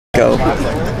go?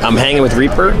 I'm hanging with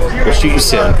Reaper. We'll shoot you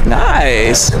soon.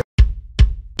 Nice.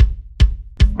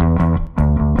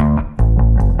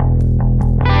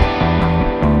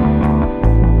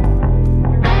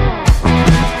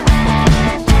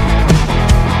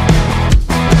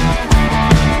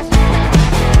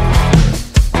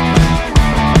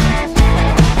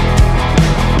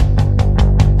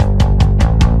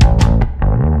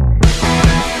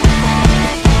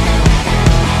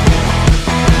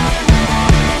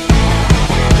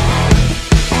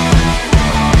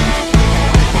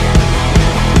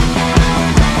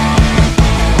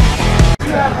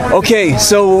 Okay,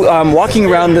 so I'm walking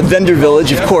around the vendor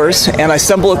village, of course, and I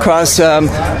stumble across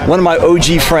one of my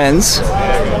OG friends.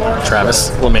 Travis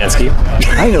Lemanski.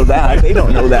 I know that. They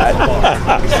don't know that.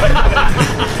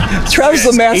 Travis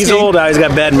Lemanski. He's old. He's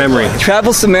got bad memory.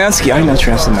 Travis Lemanski. I know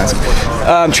Travis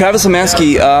Lemanski. Travis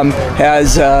Lemanski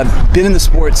has been in the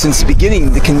sport since the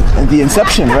beginning, the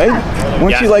inception, right?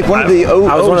 Weren't you like one of the OGs?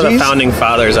 I was one of the founding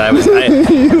fathers. I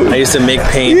used to make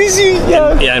paint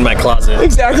in my closet.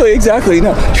 Exactly.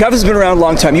 No, Travis has been around a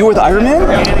long time. You were with Iron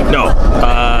Man? No.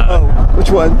 Which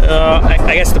one?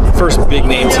 I guess the first big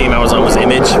name team I was on was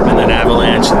Image, and then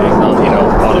Avalanche, and,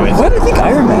 all the way. Why did I think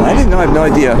Iron Man? I didn't know. I have no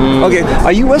idea. Okay,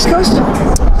 are you West Coast?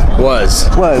 Was.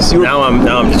 You were, now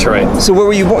I'm Detroit. So where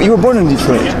were you born? You were born in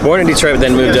Detroit. Born in Detroit, but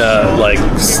then moved to like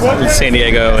San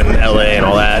Diego and LA and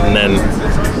all that, and then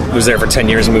was there for 10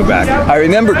 years and moved back. I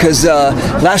remember because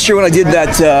last year when I did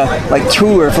that like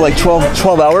tour for like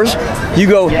 12 hours, you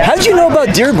go, how'd you know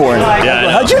about Dearborn?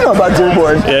 Yeah, how'd you know about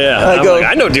Dearborn? Yeah.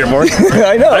 I know Dearborn.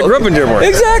 I know. I grew up in Dearborn.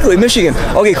 Exactly, Michigan.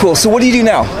 Okay, cool. So what do you do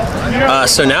now?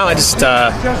 So now I just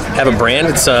have a brand.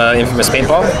 It's Infamous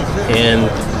Paintball, and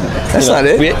that's not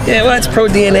it. Well, it's Pro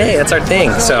DNA. That's our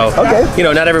thing. So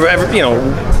not everybody.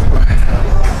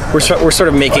 We're sort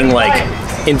of making like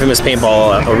Infamous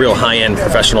Paintball a real high-end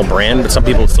professional brand, but some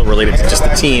people still relate it to just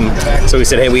the team. So we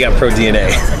said, hey, we got Pro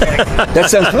DNA. That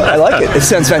sounds fun. I like it. It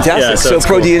sounds fantastic. Yeah, so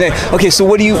Pro cool. DNA. Okay, so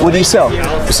what do you sell?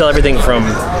 We sell everything from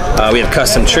we have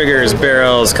custom triggers,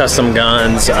 barrels, custom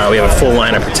guns. We have a full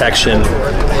line of protection.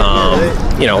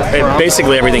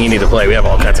 Basically everything you need to play. We have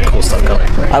all kinds of cool stuff coming.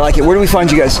 I like it. Where do we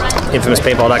find you guys?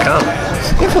 InfamousPaintball.com.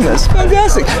 Infamous,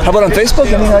 fantastic. How about on Facebook?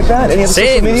 Anything like that? Any other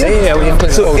social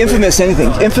media? So Infamous, anything?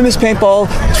 Infamous Paintball,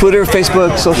 Twitter,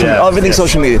 Facebook, social, everything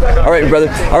social media. All right, brother.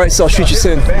 All right, so I'll shoot you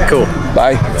soon. Cool.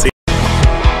 Bye. See you.